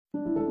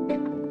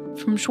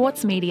From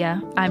Schwartz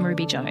Media, I'm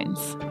Ruby Jones.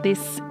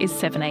 This is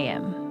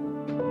 7am.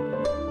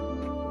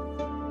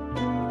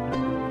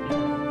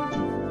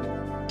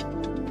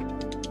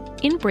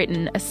 In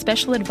Britain, a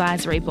special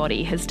advisory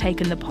body has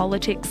taken the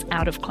politics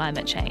out of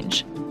climate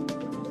change.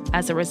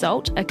 As a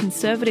result, a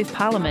Conservative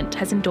Parliament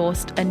has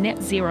endorsed a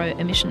net zero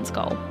emissions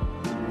goal.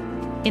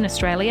 In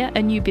Australia,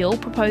 a new bill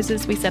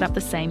proposes we set up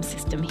the same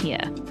system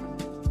here.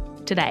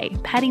 Today,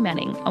 Paddy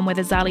Manning on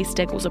whether Zali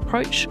Steggall's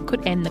approach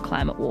could end the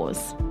climate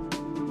wars.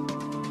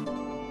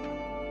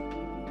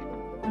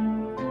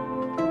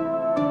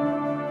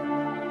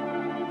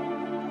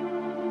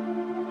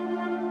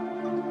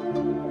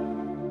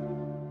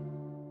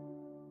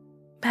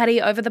 Paddy,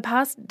 over the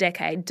past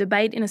decade,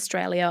 debate in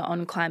Australia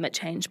on climate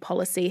change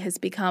policy has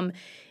become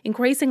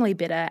increasingly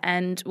bitter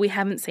and we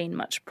haven't seen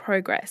much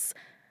progress.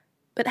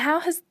 But how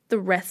has the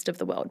rest of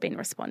the world been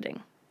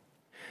responding?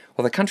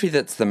 Well, the country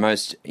that's the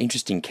most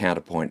interesting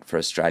counterpoint for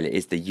Australia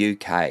is the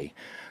UK,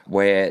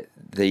 where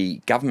the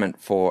government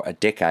for a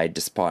decade,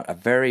 despite a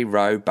very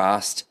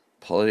robust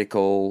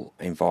political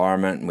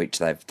environment in which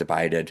they've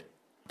debated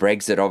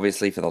Brexit,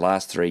 obviously, for the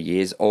last 3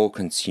 years,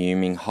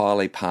 all-consuming,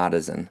 highly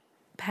partisan.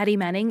 Paddy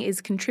Manning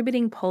is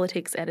contributing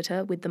politics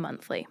editor with The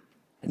Monthly.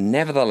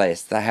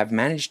 Nevertheless, they have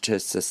managed to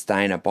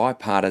sustain a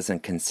bipartisan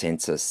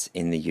consensus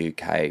in the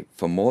UK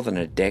for more than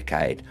a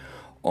decade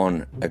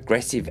on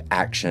aggressive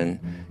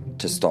action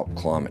to stop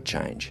climate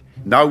change.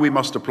 Now we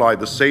must apply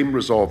the same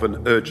resolve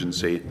and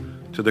urgency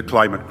to the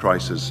climate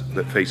crisis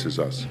that faces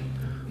us.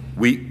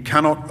 We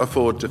cannot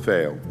afford to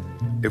fail.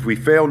 If we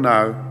fail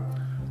now,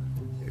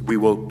 we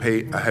will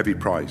pay a heavy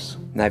price.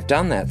 And they've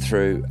done that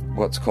through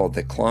what's called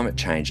the Climate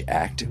Change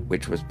Act,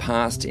 which was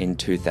passed in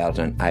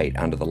 2008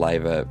 under the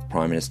Labor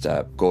Prime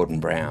Minister Gordon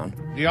Brown.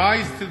 The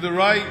ayes to the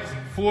right,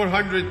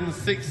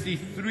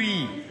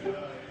 463.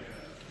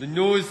 The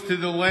noes to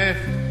the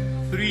left,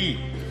 3.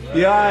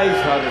 The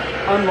ayes have it.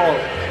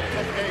 Unlawful.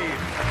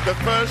 The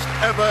first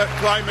ever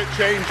Climate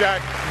Change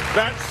Act.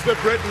 That's the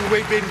Britain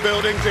we've been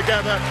building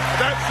together.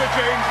 That's the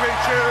change we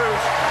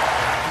choose.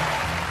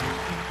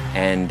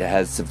 And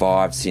has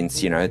survived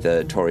since,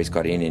 the Tories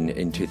got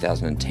in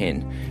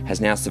 2010, has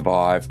now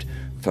survived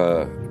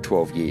for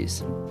 12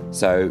 years.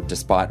 So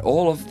despite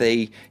all of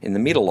in the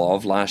middle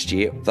of last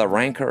year, the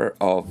rancor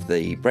of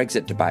the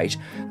Brexit debate,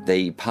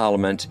 the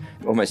Parliament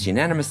almost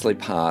unanimously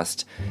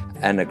passed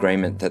an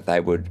agreement that they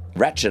would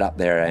ratchet up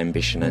their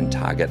ambition and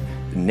target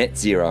net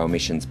zero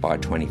emissions by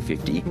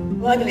 2050.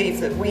 I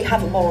believe that we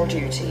have a moral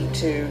duty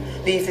to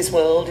leave this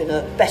world in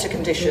a better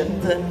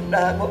condition than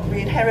what we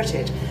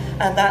inherited.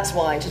 And that's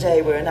why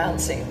today we're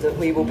announcing that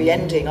we will be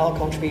ending our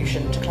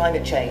contribution to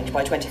climate change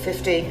by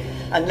 2050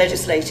 and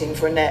legislating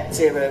for a net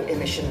zero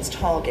emissions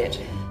target.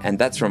 And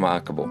that's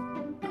remarkable.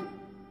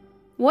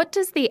 What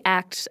does the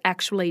Act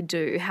actually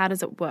do? How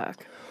does it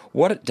work?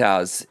 What it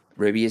does,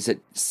 Ruby, is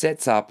it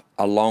sets up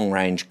a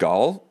long-range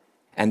goal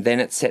and then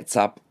it sets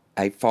up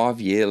a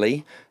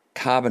 5-yearly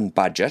carbon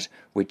budget,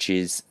 which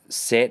is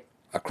set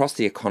across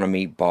the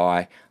economy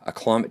by a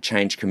Climate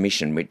Change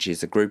Commission, which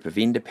is a group of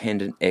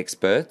independent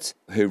experts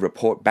who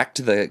report back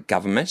to the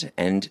government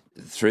and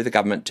through the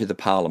government to the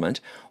Parliament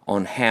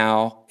on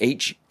how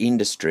each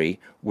industry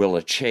will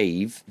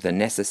achieve the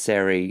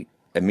necessary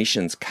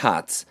emissions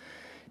cuts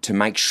to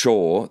make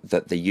sure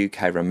that the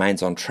UK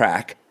remains on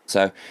track.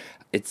 So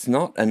it's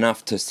not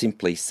enough to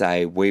simply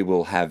say we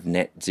will have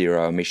net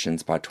zero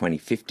emissions by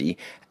 2050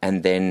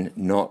 and then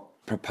not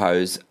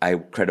propose a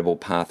credible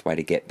pathway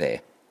to get there.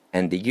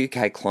 And the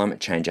UK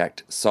Climate Change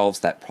Act solves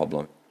that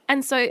problem.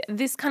 And so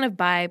this kind of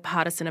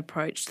bipartisan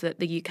approach that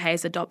the UK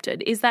has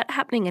adopted, is that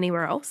happening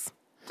anywhere else?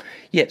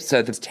 Yep,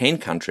 so there's 10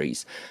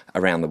 countries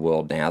around the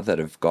world now that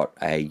have got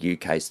a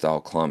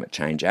UK-style Climate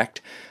Change Act,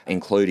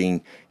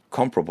 including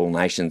comparable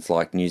nations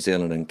like New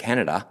Zealand and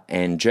Canada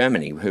and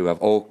Germany, who have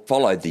all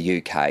followed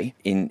the UK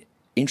in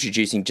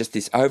introducing just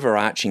this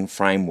overarching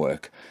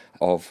framework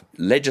of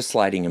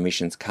legislating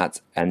emissions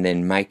cuts and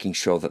then making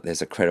sure that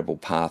there's a credible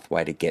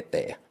pathway to get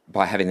there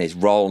by having these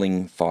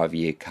rolling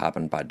 5-year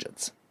carbon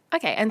budgets.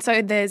 Okay, and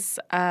so there's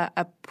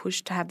a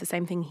push to have the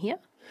same thing here?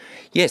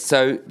 Yes,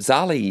 so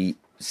Zali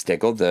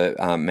Steggall, the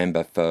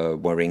member for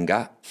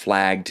Warringah,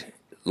 flagged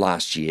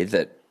last year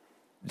that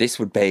this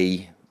would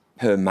be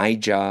her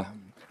major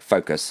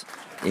focus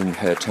in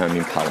her term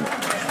in Parliament.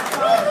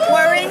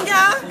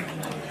 Warringah,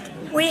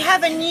 we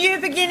have a new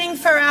beginning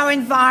for our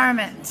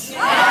environment.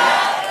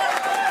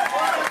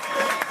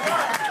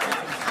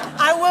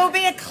 I will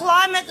be a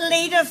climate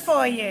leader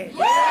for you.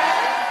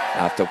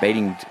 After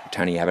beating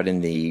Tony Abbott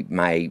in the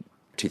May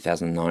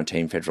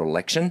 2019 federal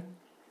election,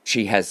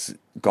 she has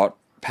got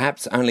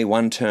perhaps only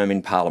one term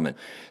in Parliament.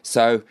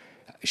 So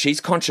she's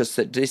conscious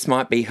that this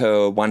might be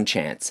her one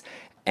chance,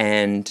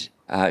 and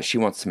she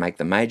wants to make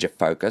the major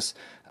focus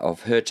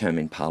of her term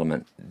in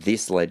Parliament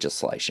this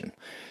legislation.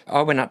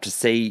 I went up to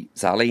see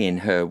Zali in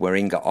her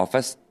Warringah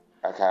office.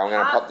 Okay, I'm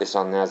going to pop this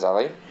on now,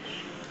 Zali.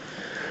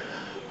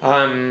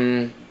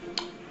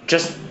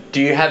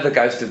 Do you have the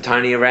ghost of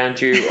Tony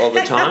around you all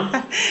the time?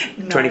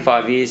 No.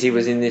 25 years he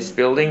was in this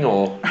building,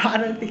 or? I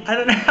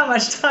don't know how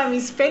much time he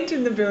spent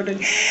in the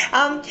building.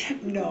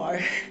 No.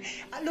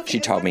 Look, She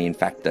told me, in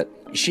fact, that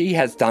she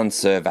has done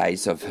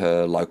surveys of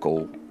her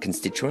local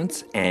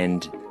constituents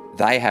and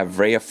they have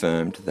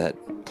reaffirmed that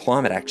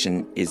climate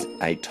action is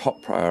a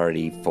top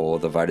priority for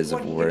the voters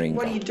of Warringah.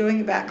 What are you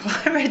doing about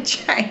climate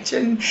change?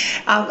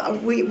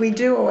 And we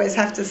do always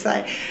have to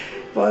say,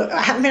 well,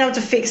 I haven't been able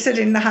to fix it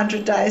in the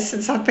 100 days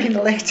since I've been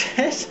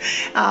elected.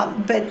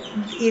 But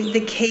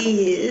the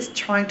key is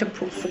trying to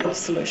put forward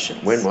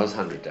solutions. When was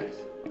 100 days?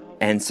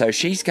 And so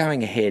she's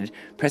going ahead,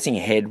 pressing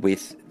ahead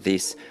with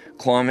this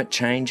Climate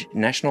Change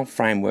National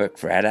Framework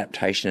for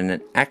Adaptation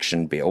and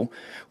Action Bill,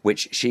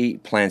 which she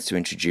plans to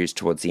introduce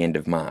towards the end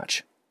of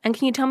March. And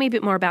can you tell me a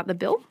bit more about the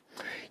bill?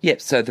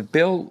 Yep, so the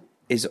bill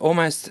is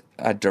almost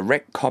a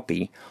direct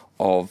copy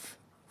of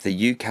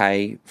the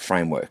UK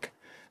framework.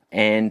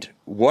 And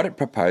what it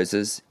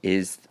proposes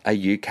is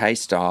a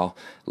UK-style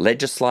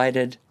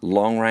legislated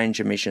long-range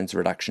emissions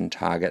reduction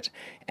target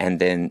and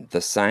then the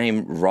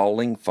same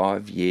rolling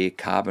 5-year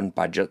carbon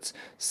budgets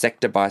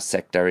sector by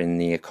sector in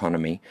the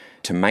economy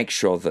to make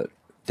sure that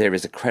there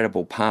is a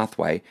credible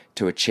pathway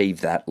to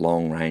achieve that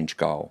long-range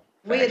goal.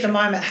 We at the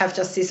moment have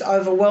just this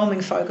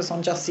overwhelming focus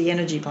on just the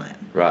energy plan.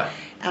 Right.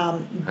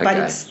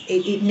 But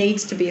it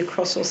needs to be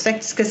across all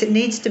sectors because it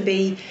needs to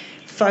be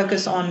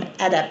focused on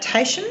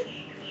adaptation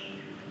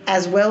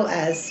as well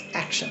as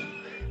action.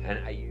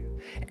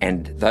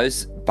 And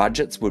those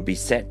budgets would be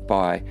set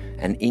by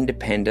an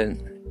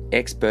independent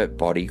expert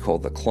body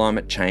called the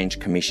Climate Change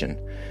Commission.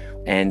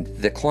 And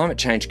the Climate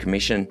Change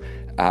Commission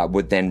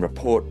would then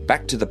report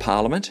back to the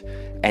Parliament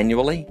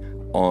annually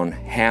on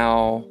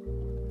how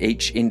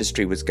each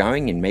industry was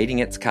going in meeting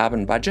its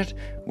carbon budget,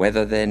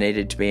 whether there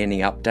needed to be any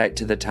update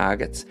to the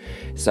targets.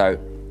 So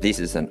this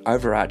is an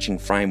overarching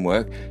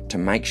framework to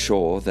make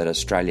sure that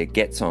Australia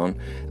gets on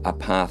a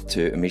path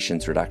to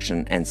emissions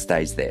reduction and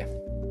stays there.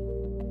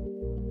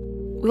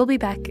 We'll be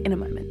back in a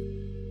moment.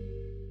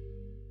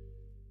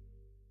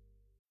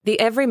 The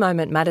Every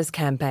Moment Matters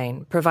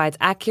campaign provides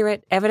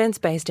accurate,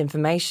 evidence-based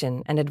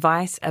information and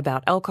advice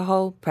about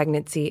alcohol,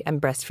 pregnancy and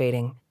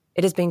breastfeeding.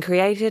 It has been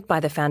created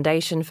by the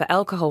Foundation for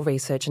Alcohol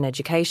Research and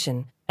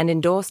Education and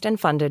endorsed and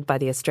funded by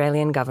the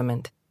Australian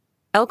Government.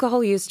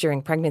 Alcohol use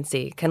during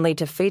pregnancy can lead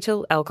to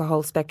fetal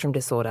alcohol spectrum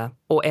disorder,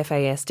 or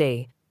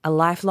FASD, a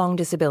lifelong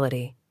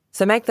disability.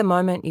 So make the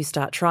moment you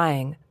start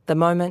trying the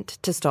moment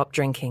to stop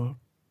drinking.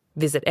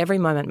 Visit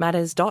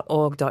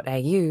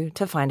everymomentmatters.org.au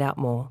to find out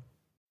more.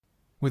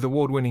 With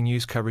award-winning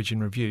news coverage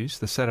and reviews,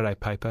 the Saturday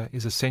paper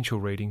is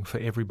essential reading for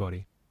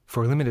everybody.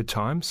 For a limited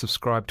time,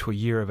 subscribe to a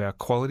year of our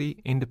quality,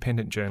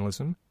 independent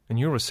journalism, and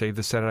you'll receive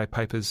the Saturday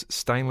paper's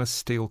stainless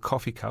steel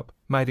coffee cup,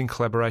 made in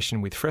collaboration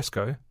with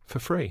Fresco, for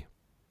free.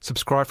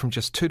 Subscribe from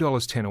just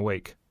 $2.10 a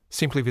week.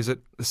 Simply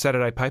visit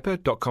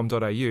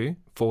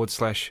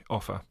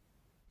thesaturdaypaper.com.au/offer.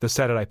 The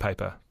Saturday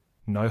Paper.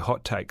 No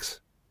hot takes.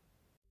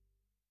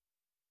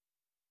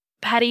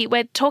 Paddy,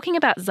 we're talking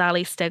about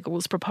Zali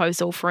Steggall's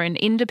proposal for an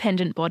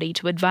independent body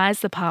to advise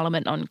the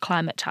Parliament on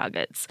climate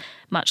targets,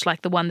 much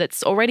like the one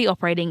that's already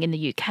operating in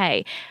the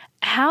UK.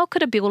 How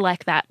could a bill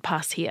like that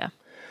pass here?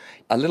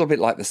 A little bit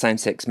like the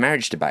same-sex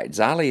marriage debate,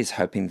 Zali is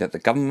hoping that the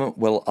government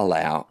will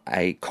allow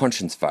a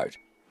conscience vote.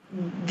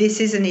 This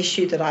is an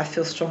issue that I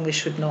feel strongly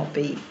should not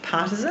be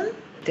partisan.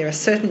 There are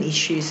certain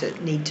issues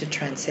that need to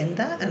transcend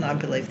that, and I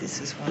believe this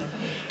is one of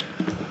them.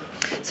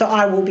 So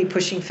I will be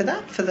pushing for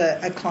that, for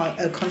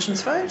a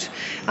conscience vote.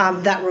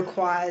 That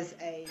requires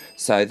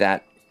so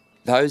that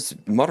those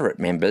moderate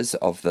members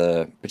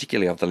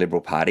particularly of the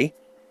Liberal Party,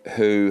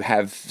 who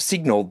have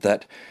signalled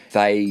that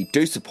they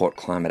do support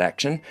climate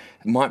action,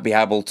 might be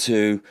able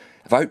to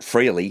vote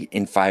freely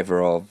in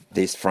favour of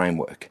this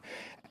framework.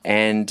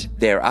 And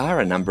there are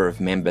a number of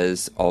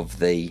members of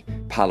the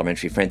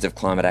Parliamentary Friends of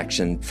Climate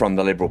Action from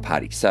the Liberal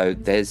Party. So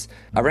there's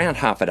around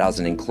half a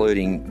dozen,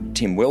 including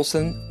Tim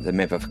Wilson, the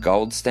member for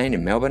Goldstein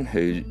in Melbourne,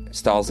 who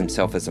styles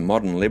himself as a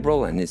modern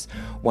Liberal and is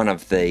one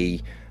of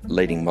the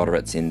leading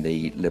moderates in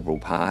the Liberal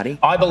Party.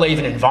 I believe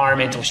in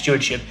environmental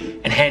stewardship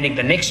and handing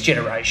the next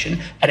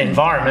generation an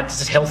environment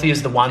that's as healthy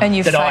as the one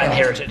that I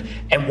inherited.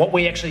 And what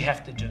we actually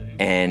have to do...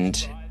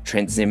 And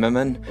Trent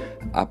Zimmerman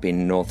up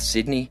in North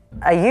Sydney.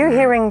 Are you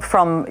hearing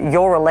from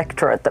your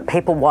electorate that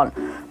people want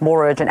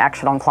more urgent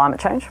action on climate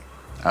change?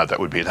 That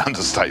would be an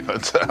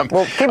understatement.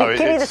 Well, give me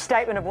the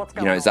statement of what's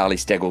going on. Zali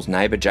Steggall's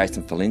neighbour,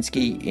 Jason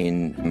Falinsky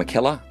in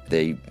Mackellar,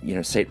 the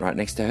seat right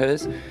next to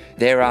hers.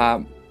 There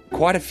are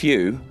quite a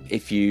few,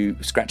 if you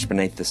scratch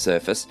beneath the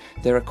surface,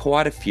 there are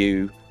quite a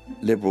few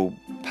Liberal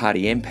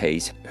Party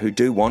MPs who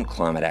do want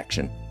climate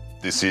action.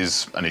 This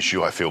is an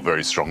issue I feel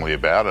very strongly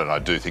about, and I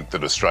do think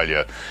that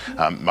Australia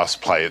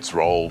must play its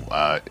role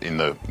in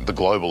the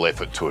global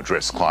effort to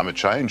address climate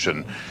change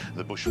and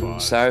the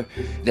bushfires. So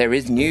there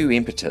is new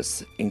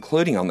impetus,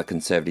 including on the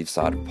Conservative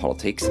side of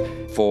politics,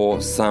 for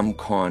some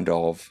kind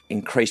of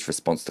increased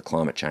response to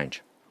climate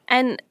change.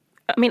 And,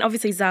 I mean,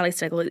 obviously Zali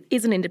Steggall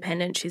is an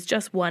independent. She's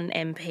just one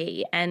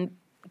MP. And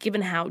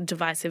given how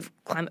divisive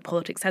climate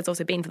politics has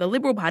also been for the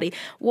Liberal Party,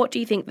 what do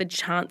you think the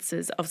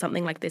chances of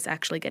something like this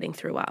actually getting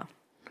through are?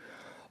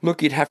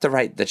 Look, you'd have to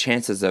rate the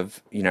chances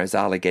of,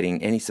 Zali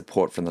getting any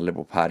support from the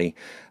Liberal Party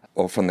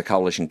or from the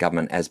coalition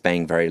government as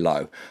being very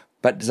low.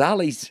 But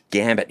Zali's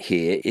gambit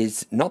here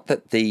is not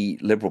that the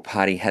Liberal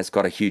Party has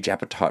got a huge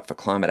appetite for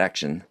climate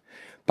action,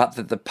 but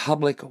that the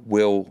public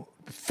will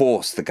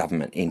force the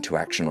government into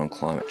action on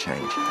climate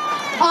change.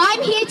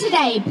 I'm here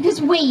today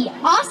because we,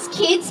 us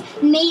kids,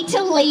 need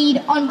to lead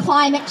on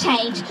climate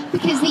change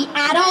because the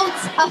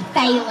adults are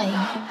failing.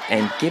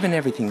 And given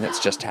everything that's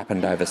just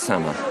happened over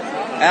summer,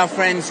 our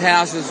friends'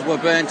 houses were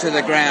burnt to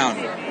the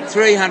ground.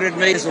 300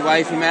 metres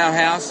away from our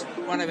house,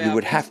 you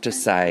would have to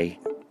say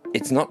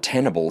it's not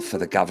tenable for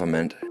the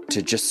government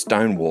to just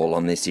stonewall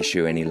on this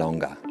issue any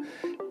longer.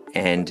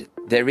 And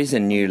there is a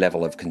new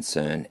level of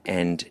concern,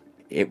 and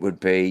it would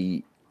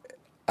be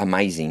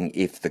amazing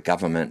if the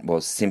government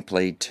was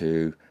simply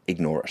to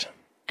ignore it.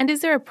 And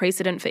is there a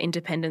precedent for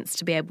independents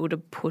to be able to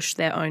push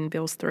their own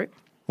bills through?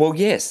 Well,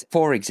 yes.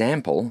 For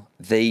example,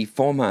 the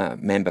former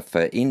member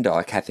for Indi,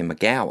 Cathy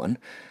McGowan,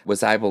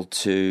 was able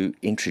to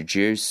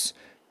introduce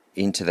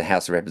into the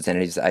House of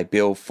Representatives a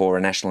bill for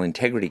a National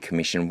Integrity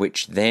Commission,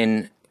 which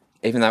then,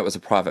 even though it was a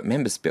private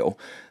member's bill,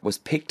 was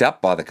picked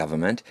up by the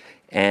government.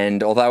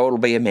 And although it'll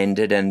be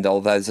amended and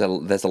although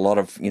there's a lot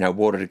of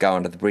water to go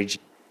under the bridge,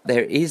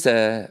 there is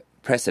a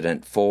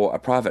precedent for a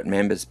private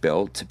member's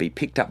bill to be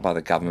picked up by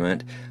the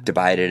government,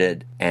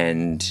 debated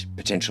and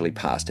potentially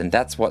passed. And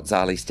that's what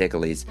Zali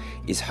Steggall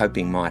is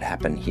hoping might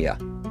happen here.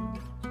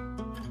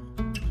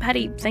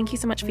 Paddy, thank you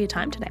so much for your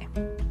time today.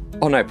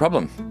 Oh, no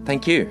problem.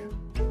 Thank you.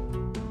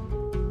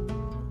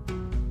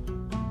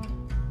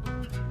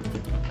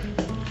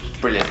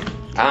 Brilliant.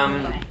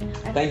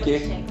 Thank you.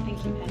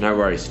 No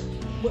worries.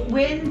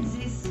 When's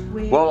this?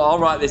 Well, I'll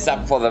write this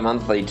up for the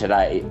monthly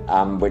today,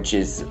 which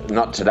is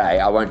not today.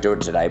 I won't do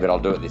it today, but I'll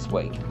do it this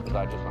week because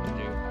I just want to do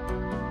it.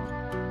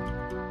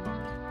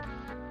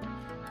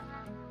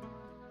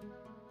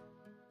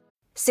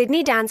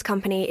 Sydney Dance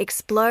Company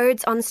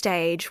explodes on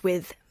stage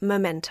with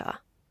Momenta.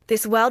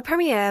 This world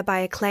premiere by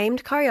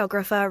acclaimed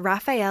choreographer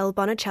Raphael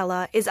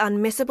Bonacella is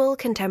unmissable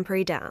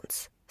contemporary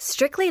dance.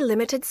 Strictly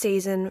limited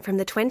season from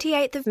the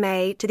 28th of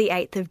May to the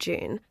 8th of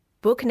June.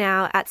 Book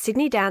now at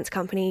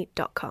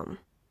sydneydancecompany.com.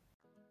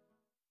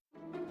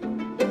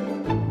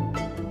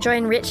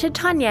 Join Richard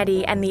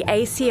Tognetti and the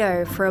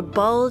ACO for a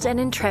bold and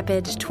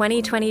intrepid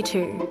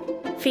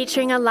 2022.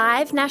 Featuring a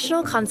live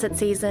national concert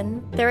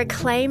season, their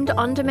acclaimed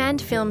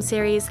on-demand film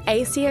series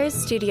ACO's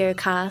Studio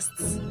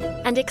Casts,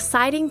 and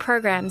exciting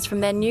programs from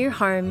their new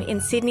home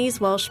in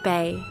Sydney's Walsh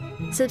Bay.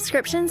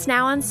 Subscriptions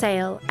now on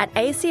sale at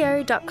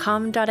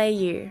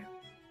aco.com.au.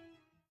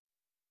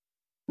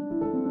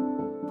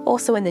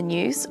 Also in the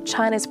news,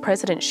 China's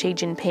President Xi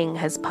Jinping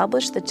has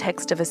published the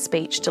text of a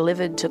speech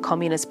delivered to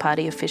Communist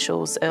Party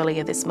officials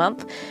earlier this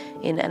month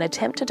in an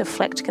attempt to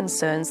deflect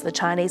concerns the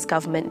Chinese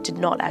government did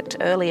not act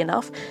early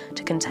enough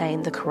to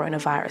contain the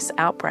coronavirus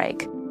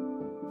outbreak.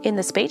 In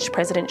the speech,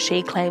 President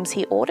Xi claims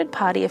he ordered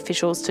party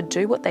officials to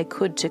do what they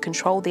could to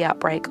control the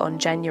outbreak on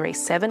January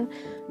 7,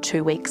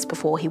 2 weeks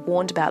before he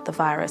warned about the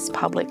virus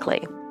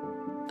publicly.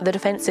 The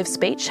defensive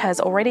speech has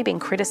already been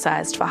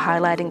criticised for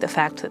highlighting the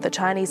fact that the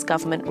Chinese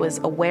government was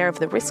aware of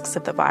the risks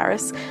of the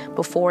virus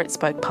before it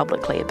spoke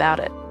publicly about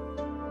it.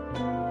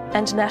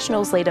 And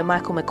Nationals leader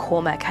Michael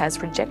McCormack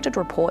has rejected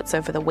reports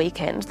over the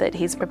weekend that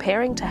he's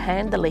preparing to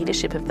hand the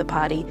leadership of the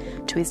party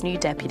to his new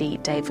deputy,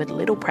 David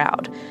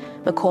Littleproud.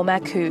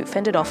 McCormack, who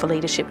fended off a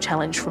leadership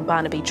challenge from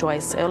Barnaby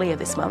Joyce earlier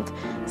this month,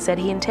 said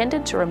he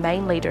intended to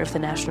remain leader of the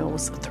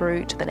Nationals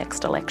through to the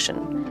next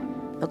election.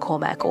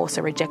 McCormack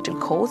also rejected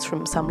calls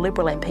from some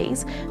Liberal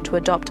MPs to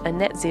adopt a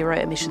net zero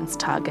emissions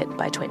target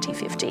by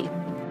 2050.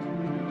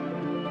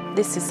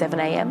 This is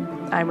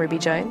 7am. I'm Ruby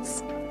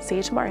Jones. See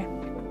you tomorrow.